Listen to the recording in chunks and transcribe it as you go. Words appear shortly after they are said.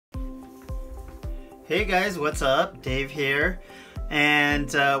Hey guys, what's up? Dave here, and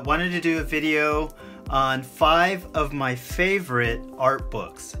wanted to do a video on 5 of my favorite art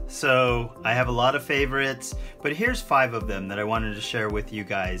books. So I have a lot of favorites, but here's 5 of them that I wanted to share with you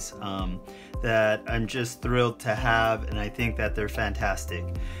guys that I'm just thrilled to have, and I think that they're fantastic.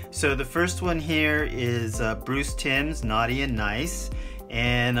 So the first one here is Bruce Timm's Naughty and Nice,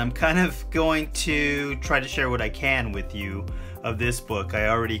 and I'm kind of going to try to share what I can with you of this book. I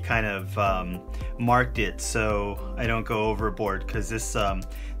already kind of marked it so I don't go overboard, because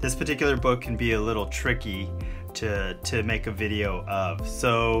this particular book can be a little tricky to make a video of.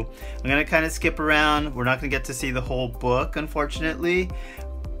 So I'm gonna kind of skip around. We're not gonna get to see the whole book, unfortunately,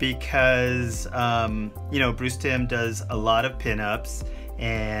 because you know, Bruce Timm does a lot of pinups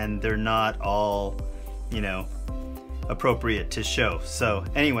and they're not all, you know, appropriate to show. So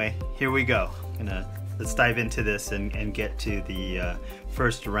anyway, here we go. Let's dive into this and get to the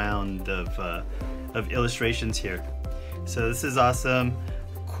first round of illustrations here. So this is awesome,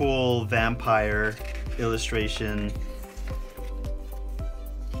 cool vampire illustration.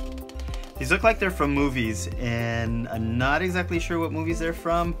 These look like they're from movies, and I'm not exactly sure what movies they're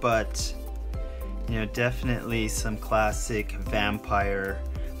from, but you know, definitely some classic vampire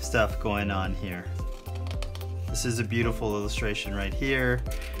stuff going on here. This is a beautiful illustration right here,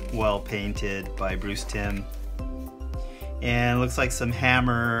 well painted by Bruce Timm, and looks like some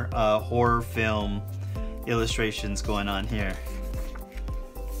Hammer horror film illustrations going on here.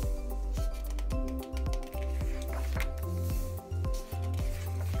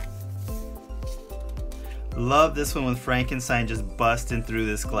 Love this one with Frankenstein just busting through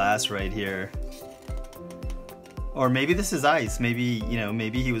this glass right here. Or maybe this is ice. Maybe, you know,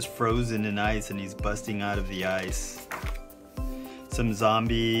 maybe he was frozen in ice and he's busting out of the ice. Some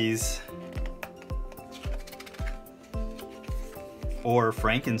zombies. Or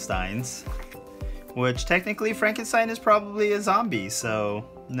Frankensteins. Which technically Frankenstein is probably a zombie, so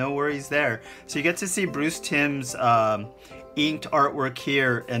no worries there. So you get to see Bruce Timm's inked artwork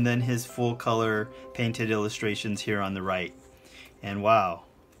here, and then his full color painted illustrations here on the right. And wow,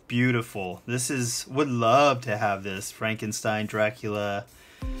 beautiful. This is, would love to have this Frankenstein, Dracula.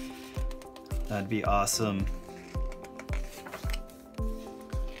 That'd be awesome.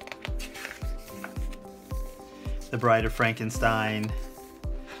 The Bride of Frankenstein.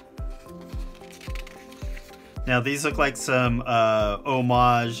 Now these look like some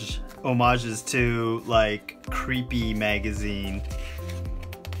homages to like Creepy magazine.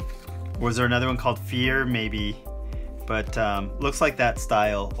 Was there another one called Fear? Maybe. But looks like that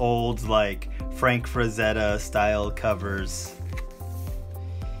style. Old like Frank Frazetta style covers.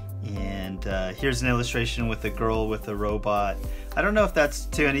 And here's an illustration with a girl with a robot. I don't know if that's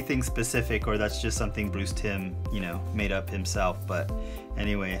to anything specific or that's just something Bruce Timm, you know, made up himself, but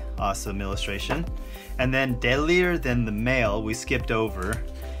anyway, awesome illustration. And then Deadlier Than the Male, we skipped over,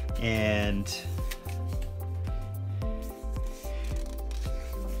 and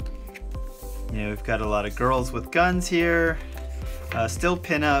you know, we've got a lot of girls with guns here, still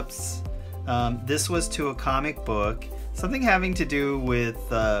pinups. This was to a comic book, something having to do with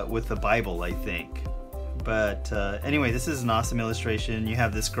the Bible, I think. But anyway, this is an awesome illustration. You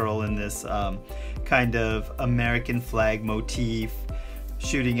have this girl in this kind of American flag motif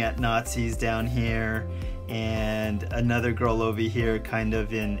shooting at Nazis down here, and another girl over here kind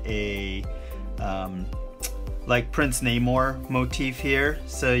of in a like Prince Namor motif here.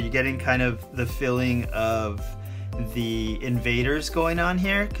 So you're getting kind of the feeling of the Invaders going on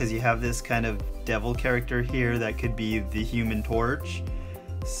here, because you have this kind of devil character here that could be the Human Torch.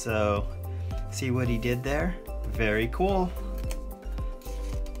 So see what he did there? Very cool.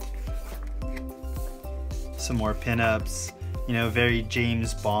 Some more pinups, you know, very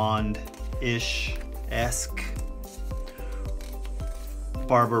James Bond-ish esque,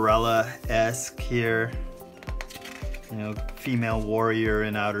 Barbarella-esque here. You know, female warrior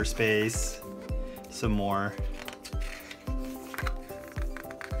in outer space. Some more.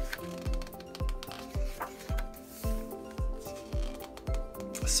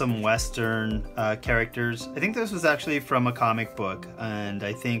 Some Western characters. I think this was actually from a comic book, and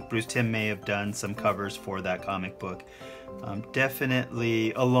I think Bruce Timm may have done some covers for that comic book.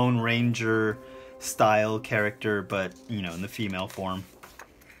 Definitely a Lone Ranger style character, but you know, in the female form.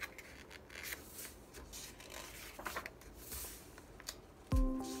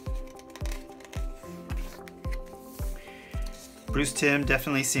 Bruce Timm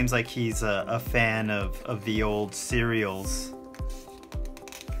definitely seems like he's a fan of the old serials.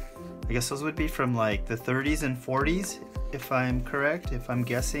 I guess those would be from like the 30s and 40s, if I'm correct, if I'm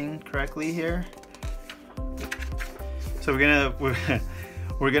guessing correctly here. So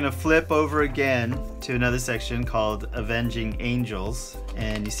we're gonna flip over again to another section called Avenging Angels,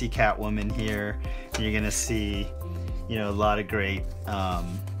 and you see Catwoman here, and you're gonna see, you know, a lot of great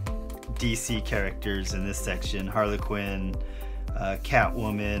DC characters in this section. Harley Quinn,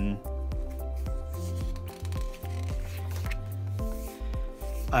 Catwoman,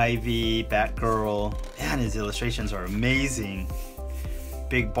 Ivy, Batgirl. Man, his illustrations are amazing.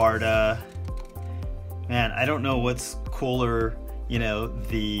 Big Barda. Man, I don't know what's cooler, you know,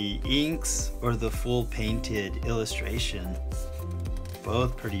 the inks or the full painted illustration.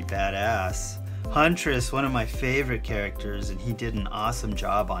 Both pretty badass. Huntress, one of my favorite characters, and he did an awesome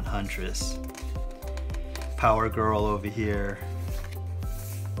job on Huntress. Power Girl over here.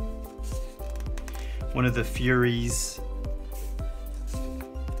 One of the Furies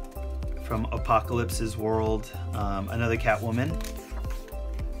from Apocalypse's world. Another Catwoman.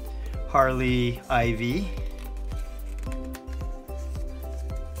 Harley, Ivy.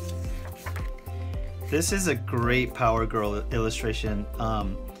 This is a great Power Girl illustration,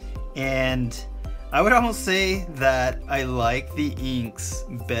 and I would almost say that I like the inks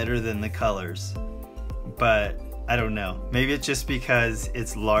better than the colors, but I don't know. Maybe it's just because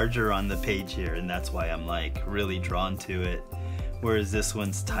it's larger on the page here, and that's why I'm like really drawn to it, whereas this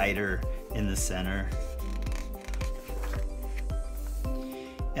one's tighter in the center.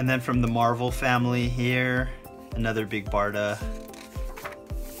 And then from the Marvel family here, another Big Barda,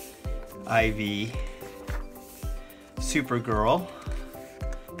 Ivy, Supergirl,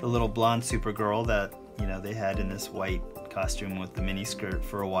 the little blonde Supergirl that, you know, they had in this white costume with the mini skirt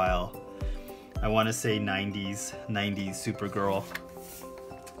for a while. I want to say 90s Supergirl.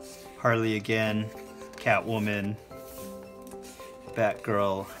 Harley again, Catwoman,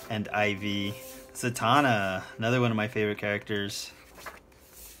 Batgirl, and Ivy. Zatanna, another one of my favorite characters.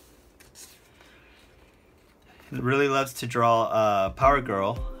 Really loves to draw Power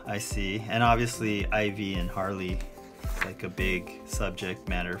Girl, I see, and obviously Ivy and Harley. It's like a big subject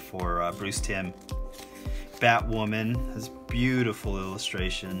matter for Bruce Timm. Batwoman has beautiful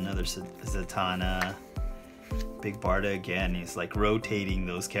illustration. Another Zatanna. Big Barda again. He's like rotating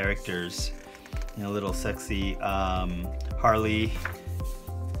those characters. You know, little sexy Harley.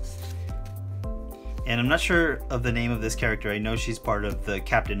 And I'm not sure of the name of this character. I know she's part of the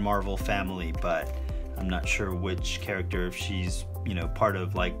Captain Marvel family, but I'm not sure which character, if she's, you know, part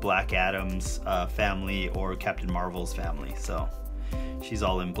of like Black Adam's family or Captain Marvel's family. So she's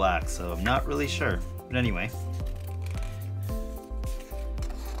all in black, so I'm not really sure. But anyway.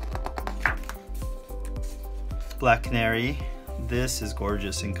 Black Canary. This is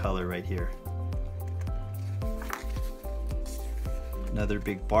gorgeous in color right here. Another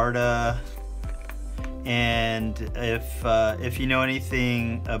Big Barda. And if you know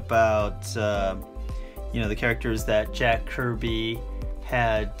anything about you know, the characters that Jack Kirby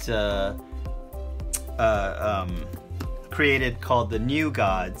had created called the New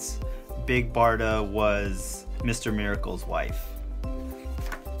Gods, Big Barda was Mr. Miracle's wife.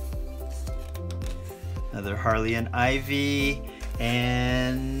 Another Harley and Ivy,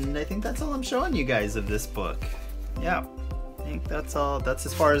 and I think that's all I'm showing you guys of this book. Yeah, I think that's all. That's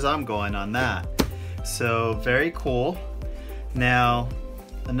as far as I'm going on that. So very cool. Now,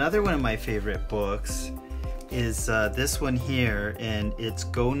 another one of my favorite books is this one here, and it's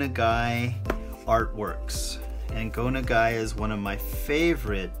Go Nagai Artworks. And Go Nagai is one of my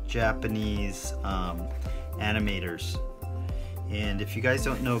favorite Japanese animators. And if you guys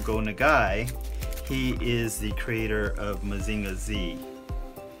don't know Go Nagai, he is the creator of Mazinger Z.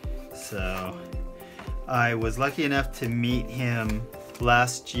 So I was lucky enough to meet him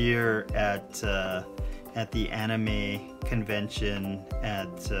last year at the anime convention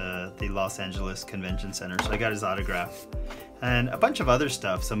at the Los Angeles Convention Center. So I got his autograph and a bunch of other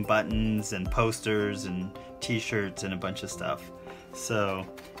stuff, some buttons and posters and t-shirts and a bunch of stuff. So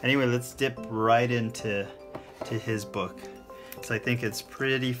anyway, let's dip right into his book. So I think it's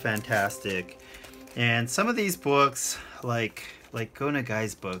pretty fantastic. And some of these books, like Go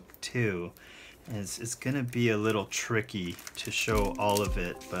Nagai's book too, it's gonna be a little tricky to show all of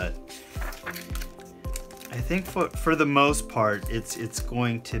it, but I think for the most part, it's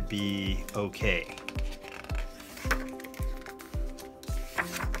going to be okay.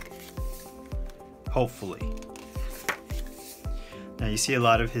 Hopefully. Now you see a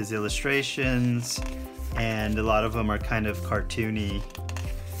lot of his illustrations, and a lot of them are kind of cartoony.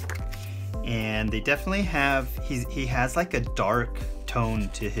 And they definitely have, he has like a dark tone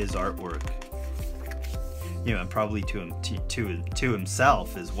to his artwork. You know, and probably to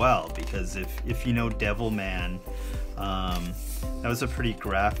himself as well, because if you know Devilman, that was a pretty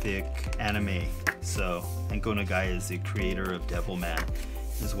graphic anime. So, and Go Nagai is the creator of Devilman,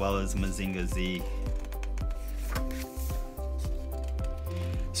 as well as Mazinga Z.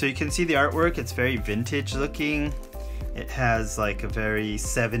 So you can see the artwork, it's very vintage looking. It has like a very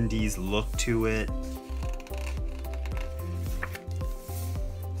 70s look to it.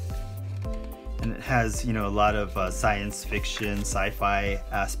 And it has, you know, a lot of science fiction, sci-fi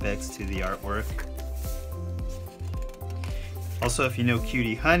aspects to the artwork. Also, if you know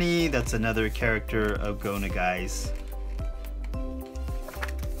Cutie Honey, that's another character of Go Nagai's.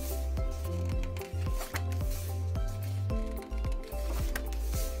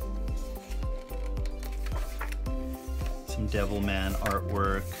 Some Devilman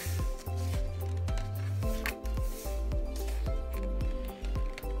artwork.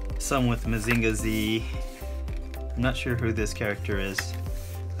 Some with Mazinga Z. I'm not sure who this character is.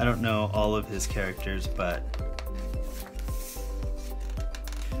 I don't know all of his characters, but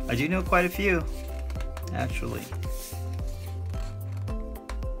I do know quite a few, actually.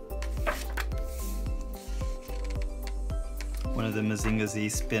 One of the Mazinga Z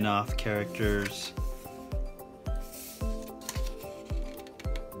spin-off characters.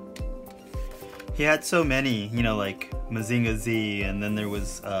 He had so many, you know, like Mazinga Z, and then there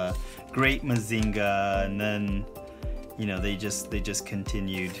was Great Mazinga, and then, you know, they just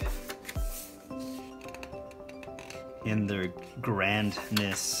continued in their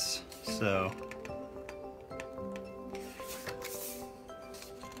grandness. So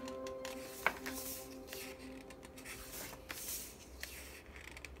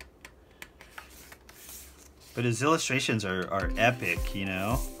but his illustrations are epic, you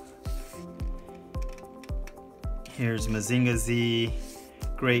know. Here's Mazinga Z,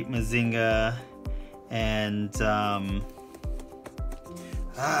 Great Mazinga, and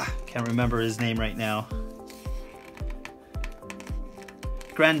can't remember his name right now.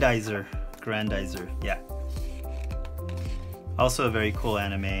 Grandizer, yeah. Also a very cool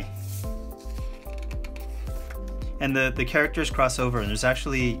anime. And the characters cross over, and there's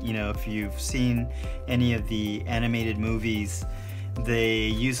actually, you know, if you've seen any of the animated movies, they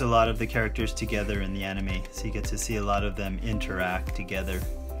use a lot of the characters together in the anime, so you get to see a lot of them interact together.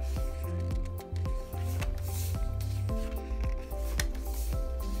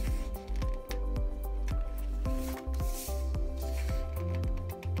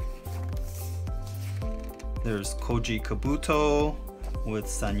 There's Koji Kabuto with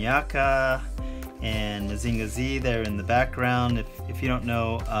Sanyaka and Mazinga Z there in the background. If you don't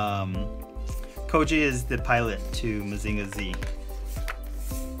know, Koji is the pilot to Mazinga Z.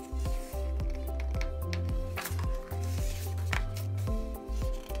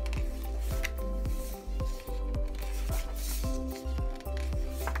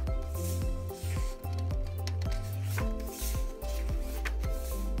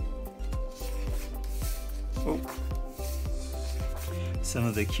 Oh. Some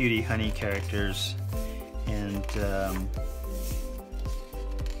of the Cutie Honey characters, and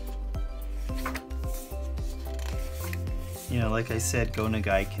you know, like I said, Go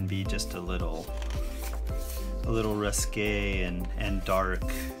Nagai can be just a little risque and dark.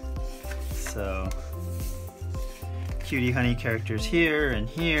 So Cutie Honey characters here and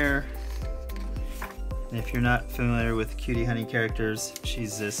here. And if you're not familiar with Cutie Honey characters,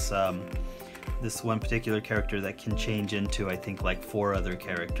 she's this this one particular character that can change into, I think, like 4 other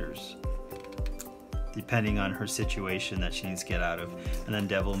characters, depending on her situation that she needs to get out of. And then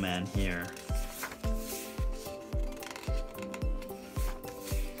Devilman here.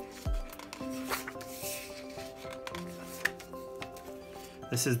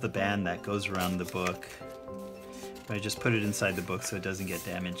 This is the band that goes around the book. I just put it inside the book so it doesn't get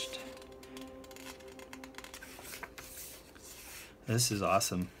damaged. This is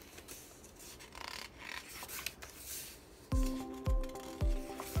awesome.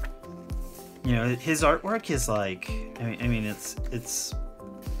 You know, his artwork is like, I mean, it's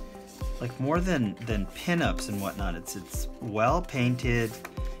like more than pinups and whatnot. It's well painted.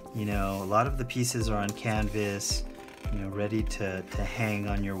 You know, a lot of the pieces are on canvas, you know, ready to hang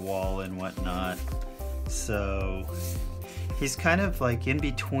on your wall and whatnot. So he's kind of like in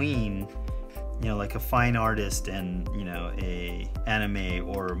between, you know, like a fine artist and, you know, a anime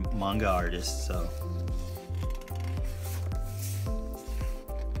or manga artist. So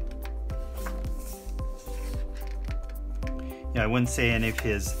yeah, I wouldn't say any of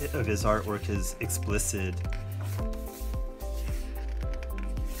his artwork is explicit,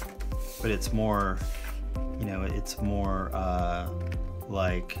 but it's more, you know, it's more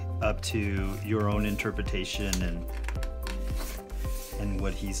like up to your own interpretation and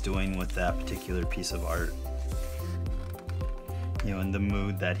what he's doing with that particular piece of art. You know, and the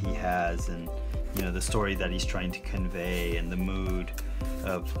mood that he has, and you know, the story that he's trying to convey and the mood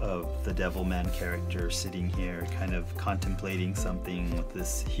of the Devilman character sitting here kind of contemplating something with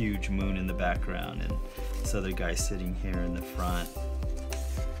this huge moon in the background and this other guy sitting here in the front.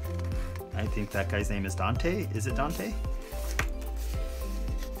 I think that guy's name is Dante. Is it Dante?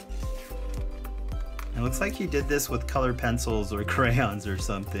 It looks like he did this with colored pencils or crayons or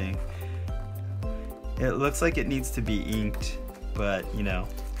something. It looks like it needs to be inked, but you know,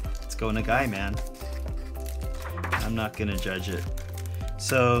 it's Go Nagai, man. I'm not gonna judge it.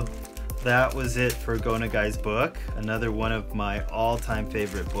 So that was it for Go Nagai's book. Another one of my all-time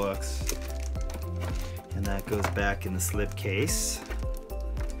favorite books. And that goes back in the slip case.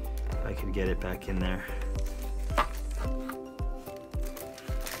 If I could get it back in there.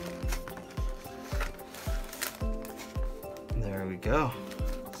 There we go.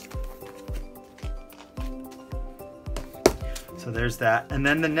 So there's that. And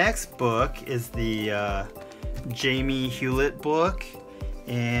then the next book is the Jamie Hewlett book.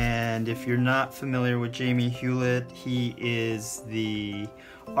 And if you're not familiar with Jamie Hewlett, he is the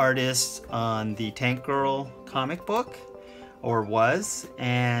artist on the Tank Girl comic book, or was,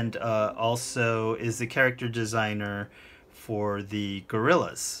 and also is the character designer for the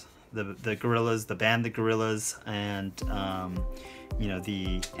Gorillaz. The Gorillaz, the band The Gorillaz, and you know,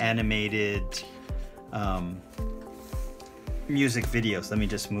 the animated music videos. Let me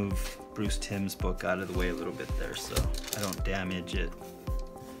just move Bruce Timm's book out of the way a little bit there so I don't damage it.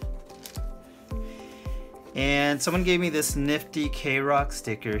 And someone gave me this nifty K-Rock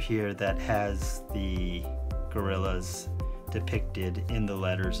sticker here that has the Gorillaz depicted in the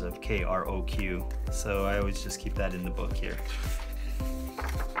letters of K-R-O-Q. So I always just keep that in the book here.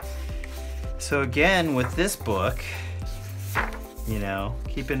 So again, with this book, you know,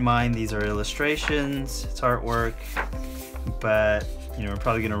 keep in mind these are illustrations, it's artwork, but you know, we're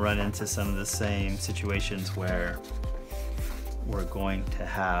probably going to run into some of the same situations where we're going to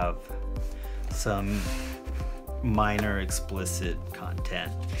have some minor explicit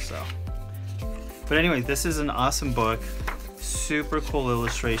content. So, but anyway, this is an awesome book. Super cool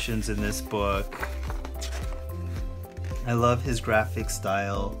illustrations in this book. I love his graphic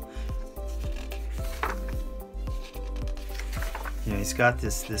style. You know, he's got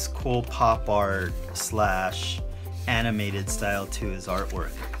this cool pop art slash animated style to his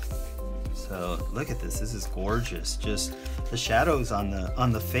artwork. So look at this. This is gorgeous. Just the shadows on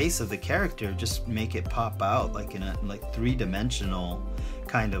the face of the character just make it pop out like in a three-dimensional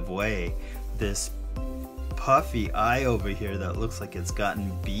kind of way. This puffy eye over here that looks like it's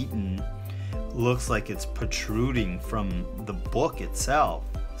gotten beaten looks like it's protruding from the book itself.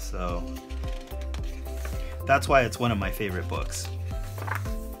 So that's why it's one of my favorite books.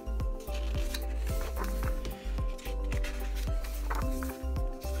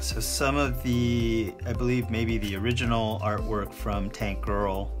 So some of the, I believe maybe the original artwork from Tank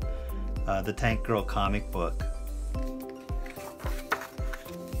Girl, the Tank Girl comic book.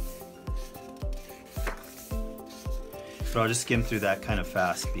 But I'll just skim through that kind of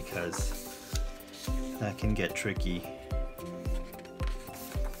fast because that can get tricky.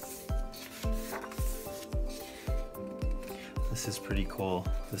 This is pretty cool,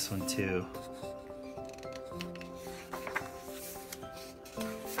 this one too.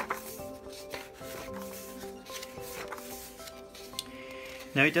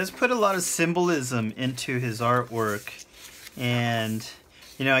 Now he does put a lot of symbolism into his artwork, and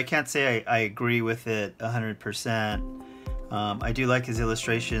you know, I can't say I agree with it 100%. I do like his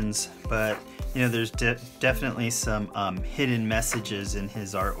illustrations, but you know, there's definitely some hidden messages in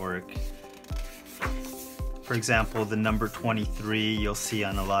his artwork. For example, the number 23 you'll see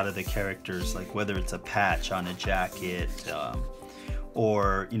on a lot of the characters, like whether it's a patch on a jacket,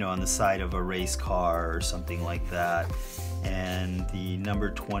 or you know, on the side of a race car or something like that. And the number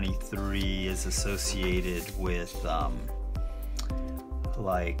 23 is associated with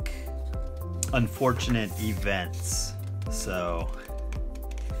like unfortunate events. So,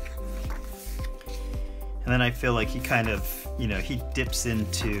 and then I feel like he kind of, you know, he dips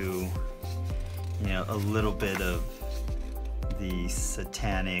into, you know, a little bit of the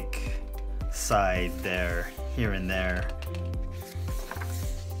satanic side there, here and there.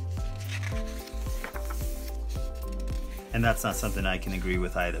 And that's not something I can agree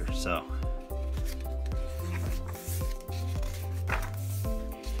with either, so.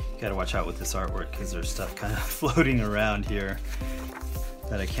 Gotta watch out with this artwork because there's stuff kind of floating around here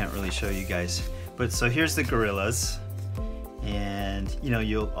that I can't really show you guys. But so here's the Gorillaz. And you know,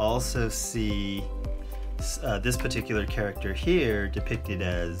 you'll also see this particular character here depicted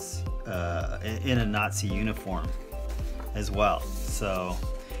as in a Nazi uniform as well. So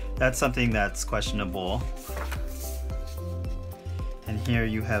that's something that's questionable. And here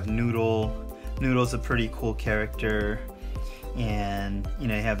you have Noodle. Noodle's a pretty cool character. And you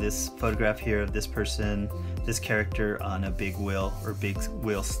know, you have this photograph here of this person, this character on a big wheel or big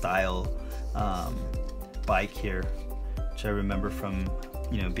wheel style bike here, which I remember from,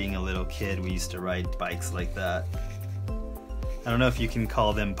 you know, being a little kid. We used to ride bikes like that. I don't know if you can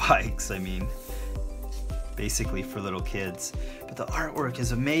call them bikes. I mean, basically for little kids. But the artwork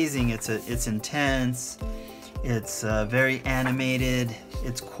is amazing. It's intense. It's very animated.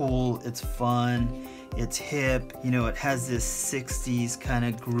 It's cool. It's fun. It's hip. You know, it has this 60s kind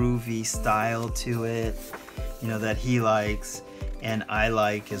of groovy style to it, you know, that he likes and I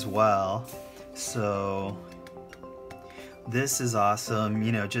like as well. So this is awesome.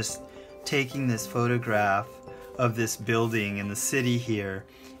 You know, just taking this photograph of this building in the city here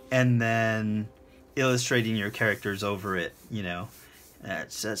and then illustrating your characters over it, you know,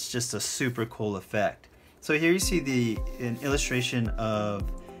 that's just a super cool effect. So here you see an illustration of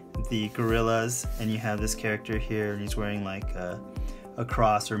the gorillas, and you have this character here, and he's wearing like a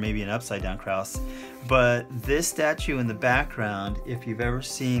cross or maybe an upside down cross. But this statue in the background, if you've ever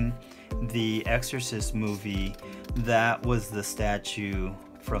seen the Exorcist movie, that was the statue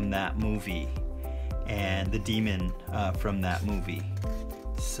from that movie and the demon from that movie.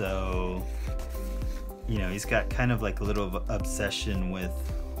 So, you know, he's got kind of like a little obsession with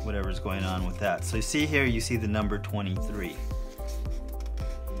whatever's going on with that. So you see here, you see the number 23.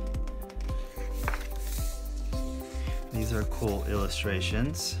 These are cool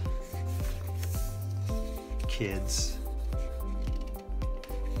illustrations. Kids.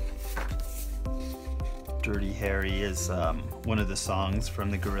 Dirty Harry is one of the songs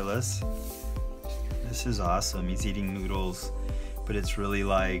from the Gorillaz. This is awesome. He's eating noodles, but it's really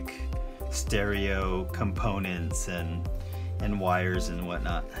like stereo components and wires and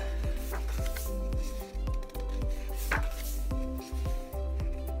whatnot.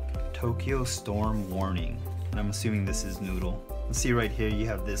 Tokyo Storm Warning. And I'm assuming this is Noodle. Let's see right here, you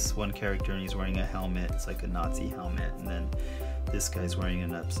have this one character and he's wearing a helmet. It's like a Nazi helmet. And then this guy's wearing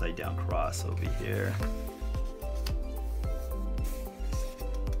an upside down cross over here.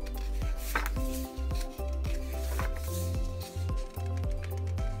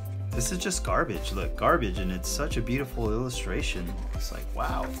 This is just garbage. Look, garbage, and it's such a beautiful illustration. It's like,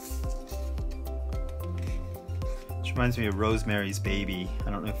 wow. This reminds me of Rosemary's Baby. I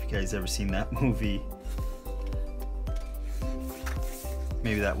don't know if you guys ever seen that movie.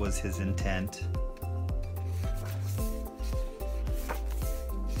 Maybe that was his intent.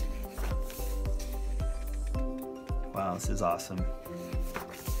 Wow, this is awesome.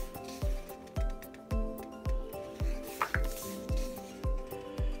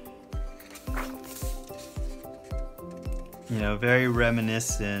 You know, very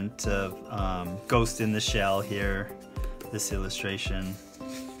reminiscent of Ghost in the Shell here, this illustration.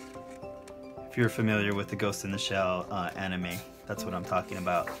 If you're familiar with the Ghost in the Shell anime, that's what I'm talking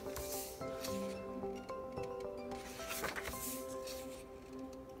about.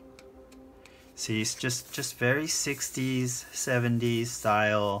 See, it's just very 60s, 70s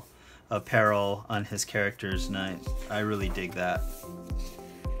style apparel on his characters, and I really dig that.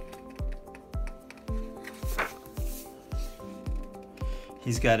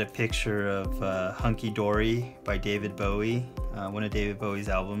 He's got a picture of Hunky Dory by David Bowie, one of David Bowie's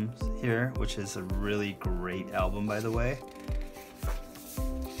albums here, which is a really great album, by the way.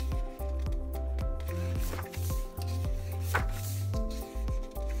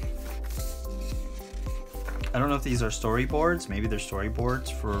 I don't know if these are storyboards. Maybe they're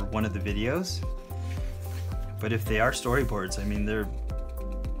storyboards for one of the videos. But if they are storyboards, I mean, they're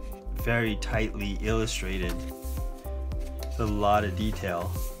very tightly illustrated. A lot of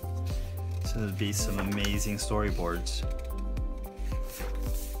detail, so there'd be some amazing storyboards.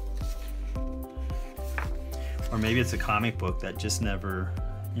 Or maybe it's a comic book that just never,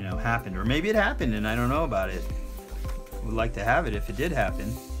 you know, happened, or maybe it happened and I don't know about it. Would like to have it if it did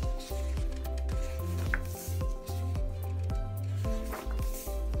happen.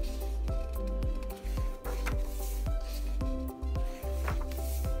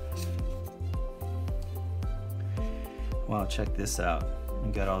 Wow, check this out.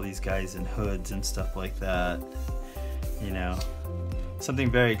 You got all these guys in hoods and stuff like that. You know,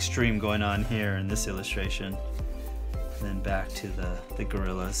 something very extreme going on here in this illustration. And then back to the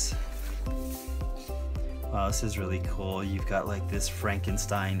gorillas. Wow, this is really cool. You've got like this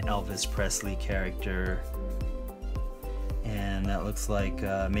Frankenstein Elvis Presley character. And that looks like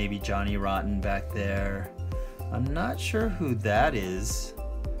maybe Johnny Rotten back there. I'm not sure who that is.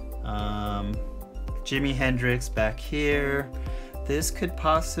 Jimi Hendrix back here. this could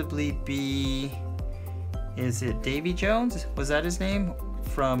possibly be, is it Davy Jones? Was that his name?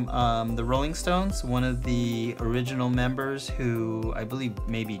 From the Rolling Stones, one of the original members who I believe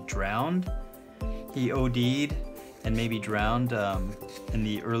maybe drowned. He OD'd and maybe drowned in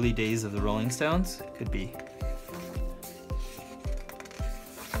the early days of the Rolling Stones. Could be.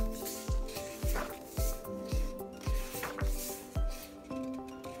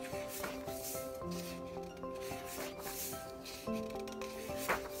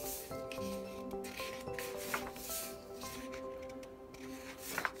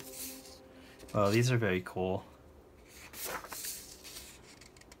 Oh, these are very cool.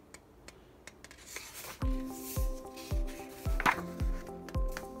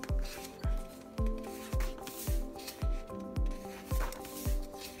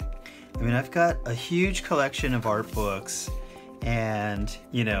 I mean, I've got a huge collection of art books, and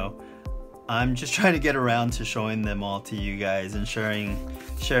you know, I'm just trying to get around to showing them all to you guys and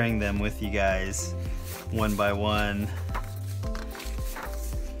sharing them with you guys one by one.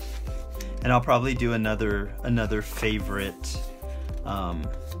 And I'll probably do another favorite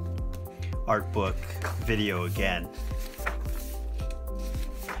art book video again.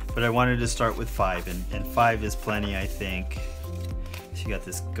 But I wanted to start with 5, and 5 is plenty, I think. So you got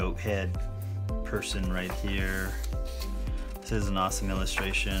this goat head person right here. This is an awesome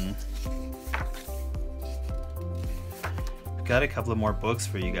illustration. I've got a couple of more books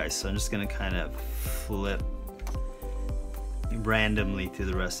for you guys, so I'm just gonna kind of flip randomly through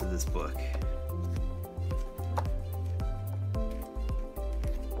the rest of this book.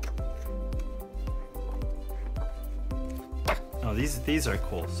 Oh, these are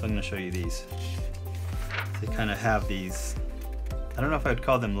cool, so I'm going to show you these. They kind of have these, I don't know if I would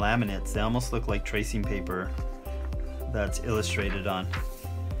call them laminates, they almost look like tracing paper that's illustrated on.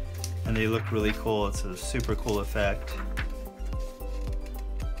 And they look really cool, it's a super cool effect.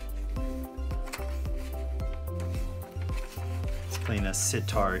 Playing a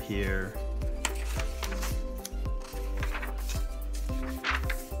sitar here.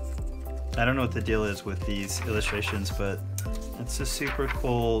 I don't know what the deal is with these illustrations, but it's a super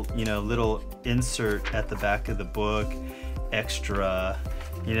cool, you know, little insert at the back of the book, extra,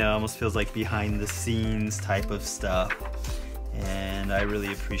 you know, almost feels like behind the scenes type of stuff. And I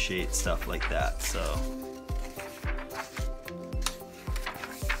really appreciate stuff like that, so.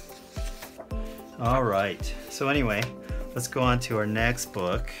 All right, so anyway, let's go on to our next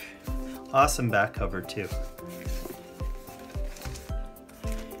book. Awesome back cover too.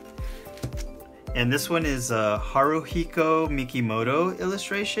 And this one is a Haruhiko Mikimoto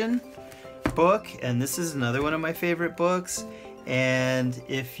illustration book, and this is another one of my favorite books. And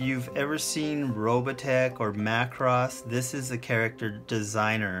if you've ever seen Robotech or Macross, this is the character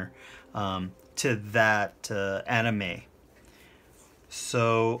designer to that anime.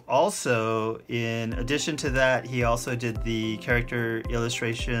 So also, in addition to that, he also did the character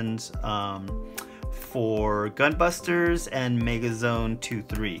illustrations for Gunbusters and Megazone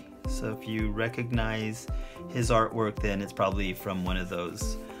 2-3. So if you recognize his artwork, then it's probably from one of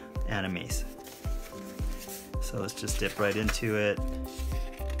those animes. So let's just dip right into it.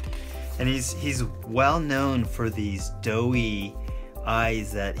 And he's well known for these doughy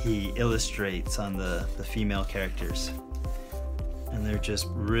eyes that he illustrates on the female characters. And they're just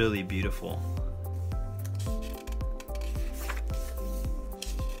really beautiful.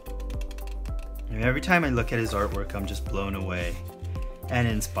 And every time I look at his artwork, I'm just blown away and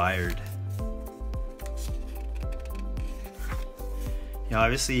inspired. You know,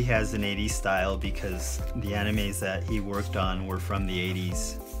 obviously he has an 80s style because the animes that he worked on were from the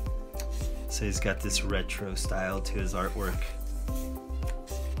 80s. So he's got this retro style to his artwork.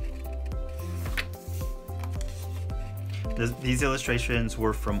 These illustrations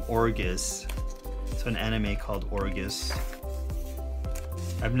were from Orgus, so an anime called Orgus.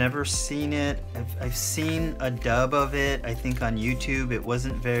 I've never seen it. I've seen a dub of it, I think on YouTube. It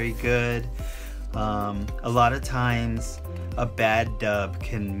wasn't very good. A lot of times a bad dub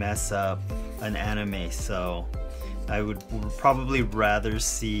can mess up an anime, so I would probably rather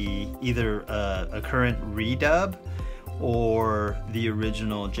see either a current redub or the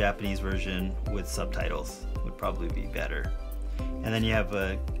original Japanese version with subtitles would probably be better. And then you have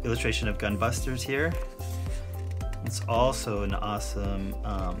an illustration of Gunbusters here. It's also an awesome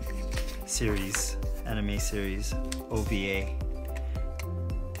series, anime series, OVA.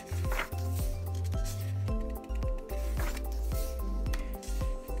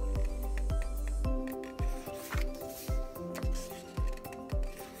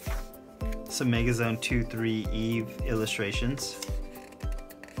 Some Megazone 2-3 Eve illustrations.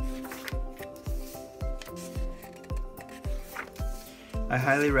 I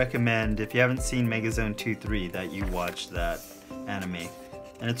highly recommend, if you haven't seen Megazone 2-3, that you watch that anime.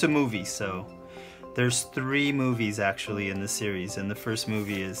 And it's a movie, so there's 3 movies actually in the series, and the first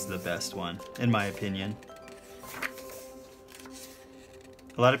movie is the best one, in my opinion.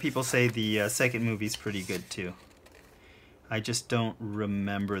 A lot of people say the second movie's pretty good too. I just don't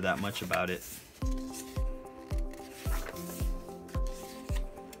remember that much about it.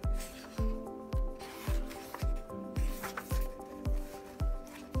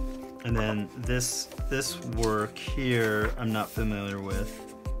 And then this work here, I'm not familiar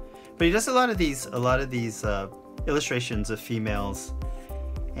with. But he does a lot of these illustrations of females,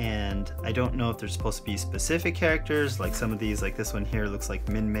 and I don't know if they're supposed to be specific characters. Like some of these, like this one here, looks like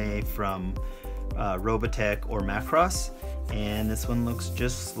Minmay from Robotech or Macross, and this one looks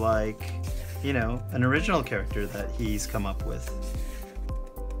just like, you know, an original character that he's come up with.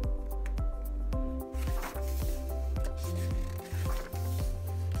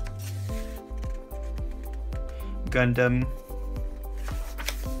 Gundam.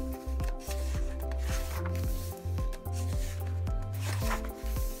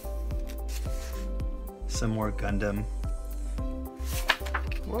 Some more Gundam.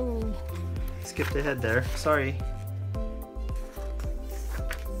 Whoa, skipped ahead there, sorry.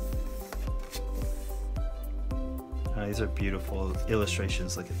 These are beautiful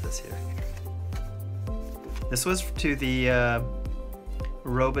illustrations, look at this here. This was to the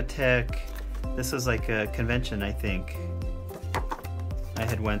Robotech, this was like a convention I think I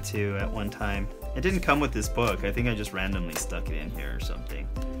had went to at one time. It didn't come with this book, I think I just randomly stuck it in here or something.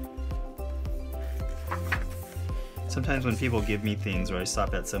 Sometimes when people give me things, or I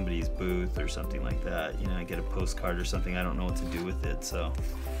stop at somebody's booth or something like that, you know, I get a postcard or something, I don't know what to do with it, so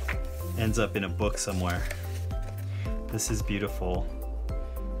it ends up in a book somewhere. This is beautiful.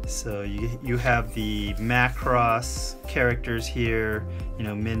 So you have the Macross characters here, you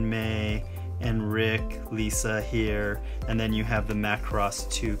know, Minmay and Rick, Lisa here, and then you have the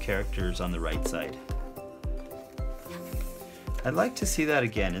Macross 2 characters on the right side. I'd like to see that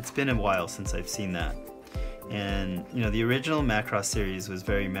again. It's been a while since I've seen that. And you know, the original Macross series was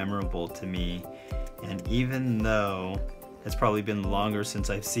very memorable to me, and even though it's probably been longer since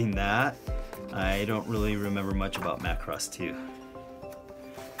I've seen that, I don't really remember much about Macross 2.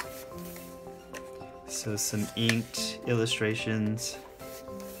 So some inked illustrations.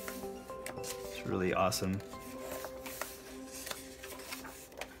 It's really awesome.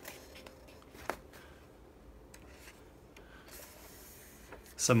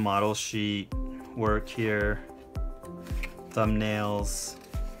 Some model sheet work here, thumbnails,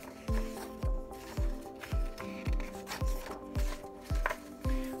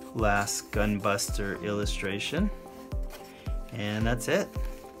 last Gunbuster illustration, and that's it.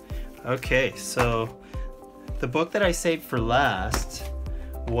 Okay, so the book that I saved for last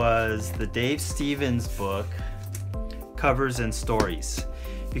was the Dave Stevens book, Covers and Stories,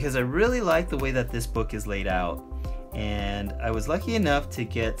 because I really like the way that this book is laid out. And I was lucky enough to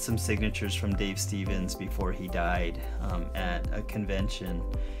get some signatures from Dave Stevens before he died at a convention.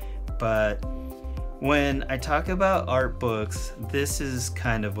 But when I talk about art books, this is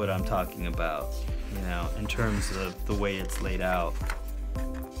kind of what I'm talking about, you know, in terms of the way it's laid out.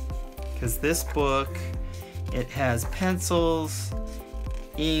 Because this book, it has pencils,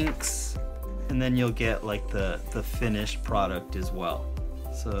 inks, and then you'll get like the finished product as well.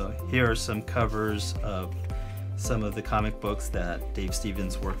 So here are some covers of some of the comic books that Dave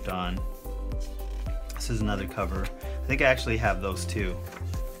Stevens worked on. This is another cover. I think I actually have those too.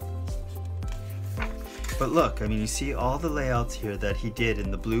 But look, I mean, you see all the layouts here that he did in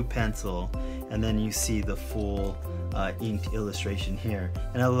the blue pencil, and then you see the full inked illustration here.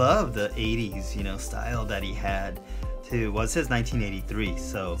 And I love the 80s, you know, style that he had too. Well, it says 1983,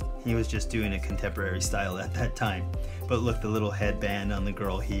 so he was just doing a contemporary style at that time. But look, the little headband on the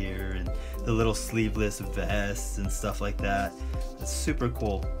girl here, and the little sleeveless vests and stuff like that. It's super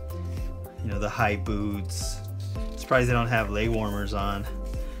cool. You know, the high boots. Surprised they don't have leg warmers on.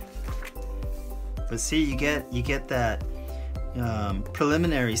 But see, you get that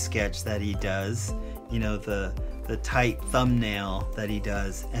preliminary sketch that he does. You know, the tight thumbnail that he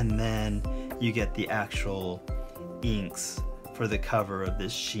does, and then you get the actual inks for the cover of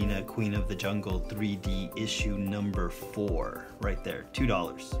this Sheena Queen of the Jungle 3D issue number 4 right there, $2.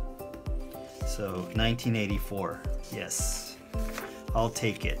 So 1984, yes, I'll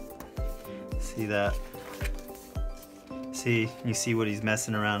take it. See that? See, you see what he's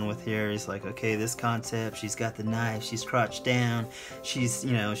messing around with here. He's like, okay, this concept, she's got the knife, she's crouched down, she's,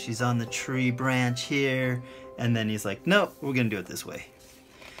 you know, she's on the tree branch here, and then he's like, nope, we're gonna do it this way.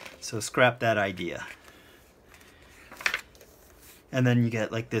 So scrap that idea. And then you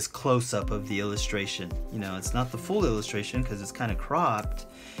get like this close-up of the illustration. You know, it's not the full illustration because it's kind of cropped,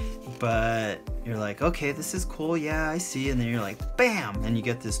 but you're like, okay, this is cool, yeah, I see. And then you're like, bam, and you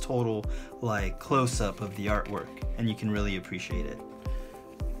get this total like close-up of the artwork, and you can really appreciate it.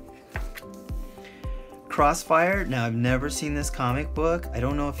 Crossfire, now I've never seen this comic book. I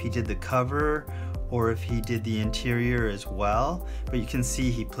don't know if he did the cover or if he did the interior as well, but you can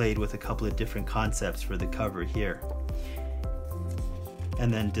see he played with a couple of different concepts for the cover here.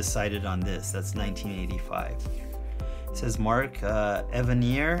 And then decided on this. That's 1985. It says Mark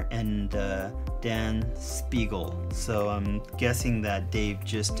Evanier and Dan Spiegel. So I'm guessing that Dave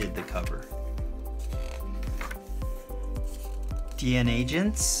just did the cover. DN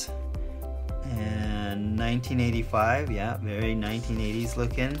Agents and 1985. Yeah, very 1980s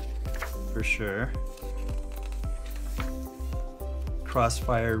looking for sure.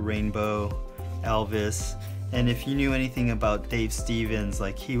 Crossfire, Rainbow, Elvis. And if you knew anything about Dave Stevens,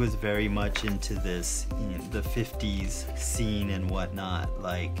 like he was very much into this, you know, the 50s scene and whatnot.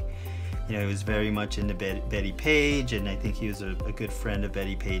 Like, you know, he was very much into Betty Page, and I think he was a good friend of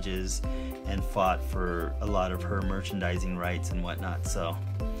Betty Page's and fought for a lot of her merchandising rights and whatnot. So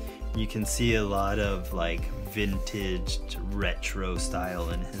you can see a lot of like vintage retro style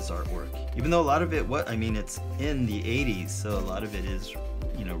in his artwork. Even though a lot of it, I mean, it's in the 80s, so a lot of it is,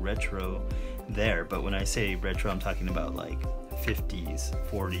 you know, retro there, but when I say retro, I'm talking about like 50s,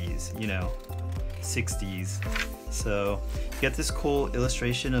 40s, you know, 60s. So you get this cool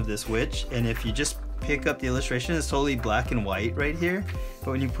illustration of this witch, and if you just pick up the illustration, it's totally black and white right here,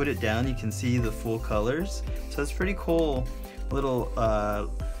 but when you put it down, you can see the full colors. So it's pretty cool little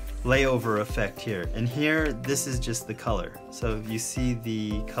layover effect here. And here, this is just the color. So if you see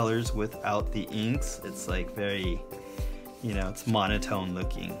the colors without the inks, it's like very, you know, it's monotone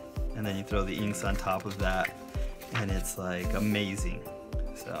looking. And then you throw the inks on top of that, and it's like amazing.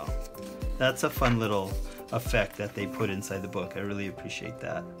 So that's a fun little effect that they put inside the book. I really appreciate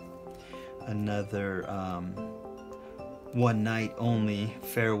that. Another one night only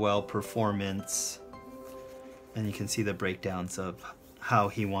farewell performance, and you can see the breakdowns of how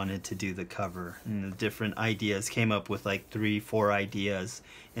he wanted to do the cover, and the different ideas. Came up with like 3-4 ideas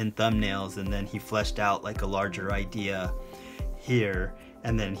in thumbnails, and then he fleshed out like a larger idea here,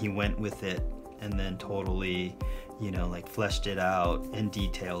 and then he went with it and then totally, you know, like fleshed it out and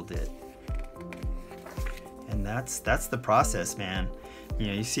detailed it. And that's the process, man. You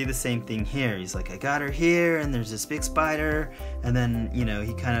know, you see the same thing here. He's like, I got her here, and there's this big spider, and then, you know,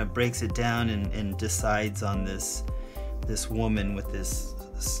 he kind of breaks it down and decides on this woman with this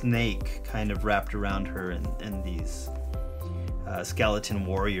snake kind of wrapped around her, and these skeleton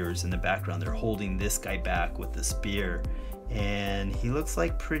warriors in the background. They're holding this guy back with the spear, and he looks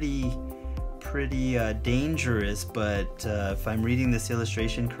like pretty dangerous, but if I'm reading this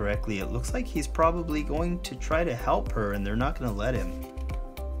illustration correctly, it looks like he's probably going to try to help her, and they're not going to let him.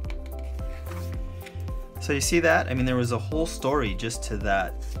 So you see that? I mean, there was a whole story just to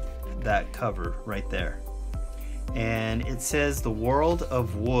that cover right there. And it says the world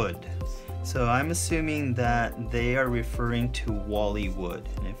of wood. So I'm assuming that they are referring to Wally Wood.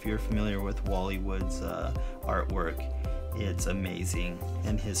 And if you're familiar with Wally Wood's artwork, it's amazing,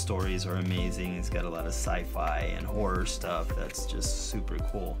 and his stories are amazing. He's got a lot of sci-fi and horror stuff that's just super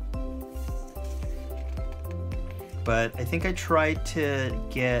cool. But I think I tried to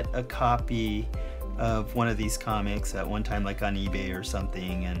get a copy of one of these comics at one time, like on eBay or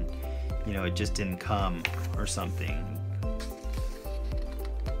something, and you know, it just didn't come or something.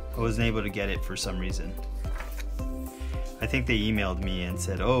 I wasn't able to get it for some reason. I think they emailed me and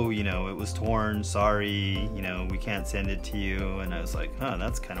said, oh, you know, it was torn, sorry, you know, we can't send it to you. And I was like, huh,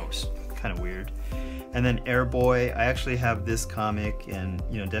 that's kind of weird. And then Airboy, I actually have this comic, and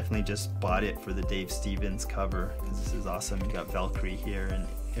you know, definitely just bought it for the Dave Stevens cover because this is awesome. You got Valkyrie here and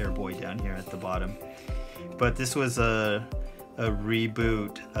Airboy down here at the bottom. But this was a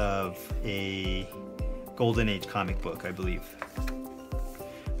reboot of a Golden Age comic book, I believe.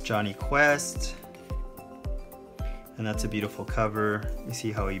 Johnny Quest. And that's a beautiful cover. You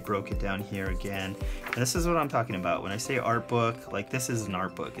see how he broke it down here again. And this is what I'm talking about. When I say art book, like this is an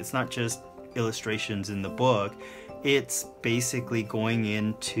art book. It's not just illustrations in the book. It's basically going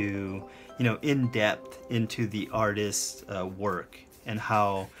into, you know, in depth into the artist's work and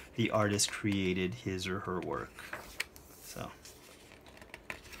how the artist created his or her work. So.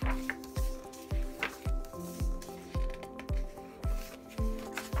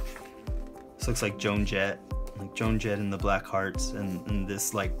 This looks like Joan Jett. Like Joan Jett and the Black Hearts, and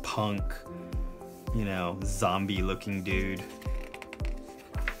this like punk, you know, zombie looking dude.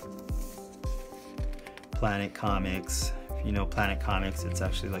 Planet Comics, If you know Planet Comics, it's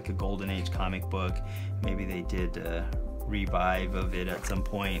actually like a Golden Age comic book. Maybe they did a revive of it at some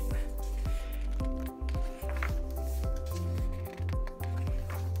point.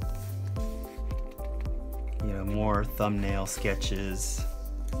 You know, more thumbnail sketches.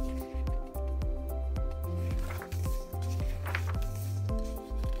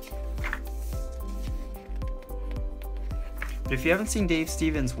 But if you haven't seen Dave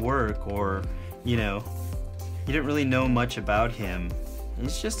Stevens' work, or, you know, you didn't really know much about him,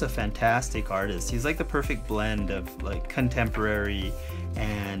 he's just a fantastic artist. He's like the perfect blend of like contemporary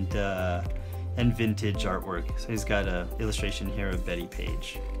and vintage artwork. So he's got an illustration here of Bettie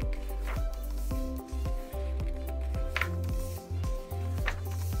Page.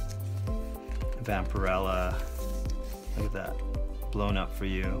 Vampirella, look at that, blown up for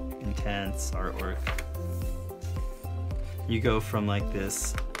you, intense artwork. You go from like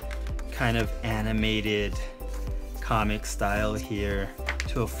this kind of animated comic style here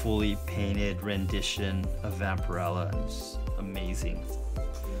to a fully painted rendition of Vampirella. It's amazing.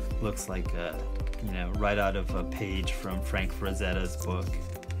 Looks like a, you know, right out of a page from Frank Frazetta's book.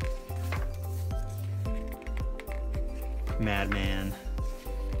 Madman,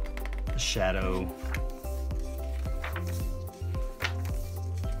 Shadow.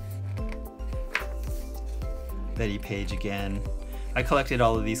 Bettie Page again. I collected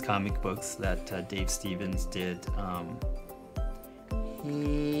all of these comic books that Dave Stevens did.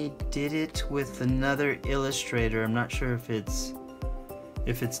 He did it with another illustrator. I'm not sure if it's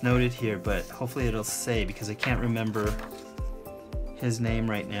noted here, but hopefully it'll say, because I can't remember his name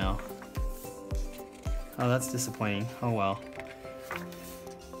right now. Oh, that's disappointing. Oh well.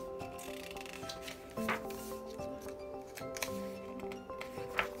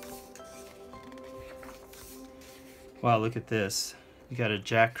 Wow, look at this. You got a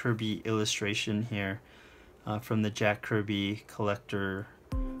Jack Kirby illustration here from the Jack Kirby Collector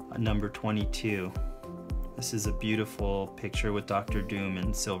number 22. This is a beautiful picture with Dr. Doom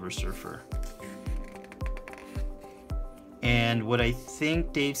and Silver Surfer. And what I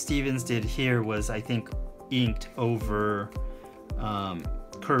think Dave Stevens did here was, I think, inked over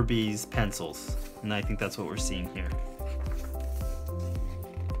Kirby's pencils. And I think that's what we're seeing here.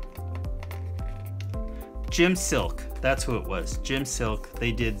 Jim Silk, that's who it was. Jim Silk.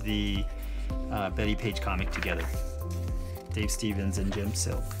 They did the Bettie Page comic together. Dave Stevens and Jim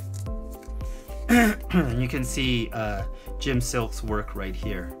Silk. And you can see Jim Silk's work right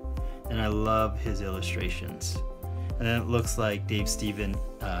here. And I love his illustrations. And then it looks like Dave Stevens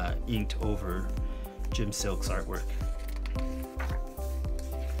inked over Jim Silk's artwork.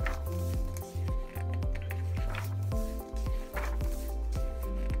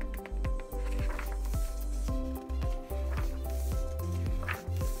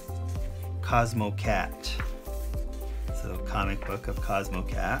 Cosmo Cat. So, comic book of Cosmo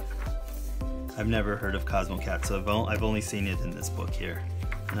Cat. I've never heard of Cosmo Cat, so I've only seen it in this book here,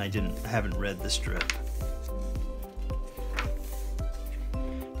 and I haven't read the strip.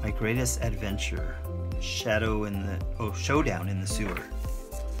 My Greatest Adventure, Showdown in the Sewer.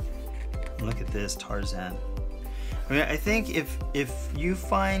 Look at this, Tarzan. I mean, I think if you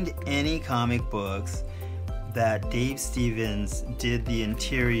find any comic books that Dave Stevens did the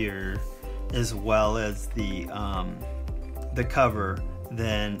interior as well as the cover,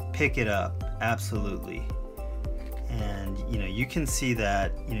 then pick it up, absolutely. And you know, you can see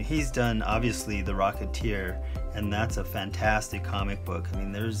that, you know, he's done obviously The Rocketeer, and that's a fantastic comic book. I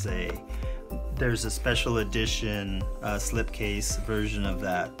mean, there's a special edition slipcase version of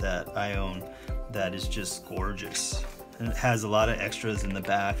that I own that is just gorgeous, and it has a lot of extras in the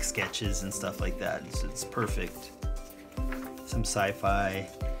back, sketches and stuff like that. It's perfect. Some sci-fi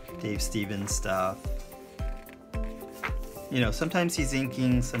Dave Stevens stuff. You know, sometimes he's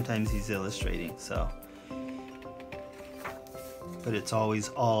inking, sometimes he's illustrating, so. But it's always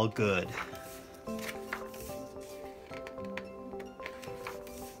all good.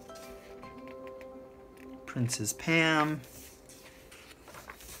 Princess Pam.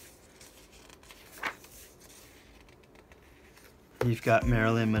 You've got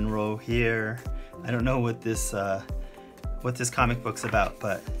Marilyn Monroe here. I don't know what this comic book's about,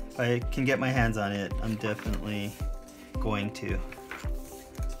 but if I can get my hands on it, I'm definitely going to.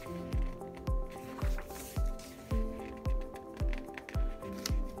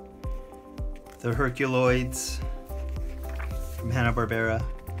 The Herculoids from Hanna-Barbera.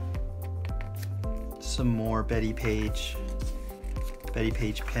 Some more Bettie Page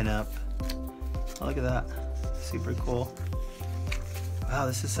pinup. Oh, look at that, super cool. Wow,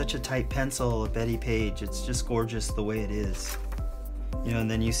 this is such a tight pencil of Bettie Page. It's just gorgeous the way it is. You know, and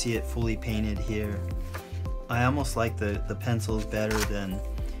then you see it fully painted here. I almost like the pencils better than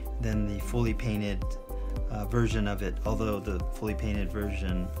the fully painted version of it, although the fully painted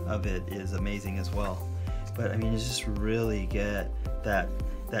version of it is amazing as well. But I mean, you just really get that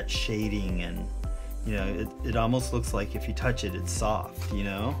shading, and you know, it almost looks like if you touch it, it's soft, you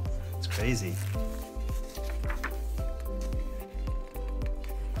know? It's crazy.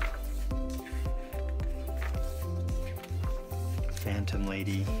 Phantom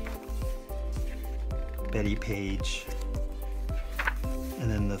Lady, Bettie Page,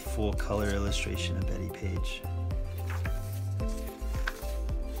 and then the full color illustration of Bettie Page.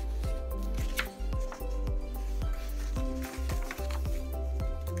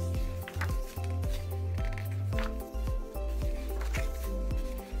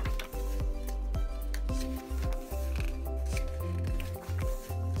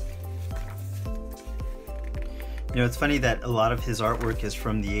 You know, it's funny that a lot of his artwork is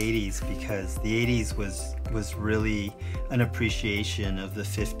from the 80s, because the 80s was really an appreciation of the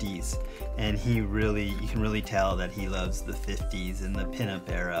 50s, and you can really tell that he loves the 50s and the pinup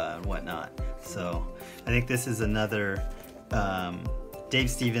era and whatnot. So I think this is another Dave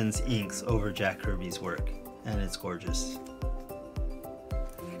Stevens inks over Jack Kirby's work, and it's gorgeous.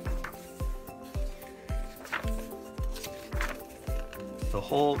 The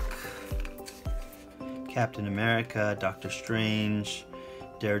Hulk, Captain America, Doctor Strange,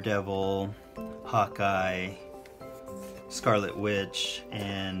 Daredevil, Hawkeye, Scarlet Witch,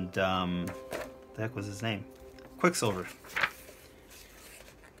 and the heck was his name? Quicksilver.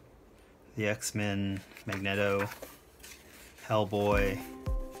 The X-Men, Magneto, Hellboy,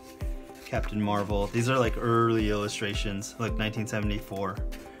 Captain Marvel. These are like early illustrations, like 1974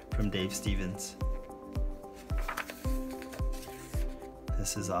 from Dave Stevens.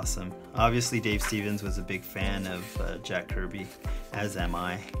 This is awesome. Obviously, Dave Stevens was a big fan of Jack Kirby, as am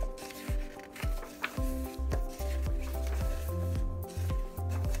I.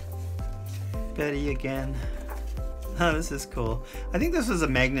 Betty again. Oh, this is cool. I think this was a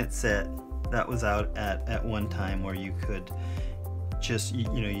magnet set that was out at one time, where you could just, you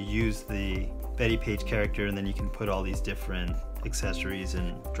know, you use the Bettie Page character, and then you can put all these different accessories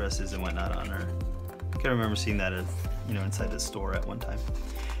and dresses and whatnot on her. I can remember seeing that at, you know, inside the store at one time.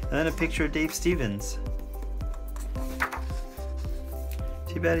 And then a picture of Dave Stevens.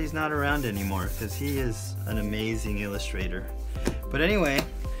 Too bad he's not around anymore, because he is an amazing illustrator. But anyway,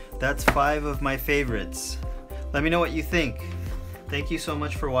 that's 5 of my favorites. Let me know what you think. Thank you so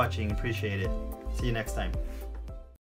much for watching. Appreciate it. See you next time.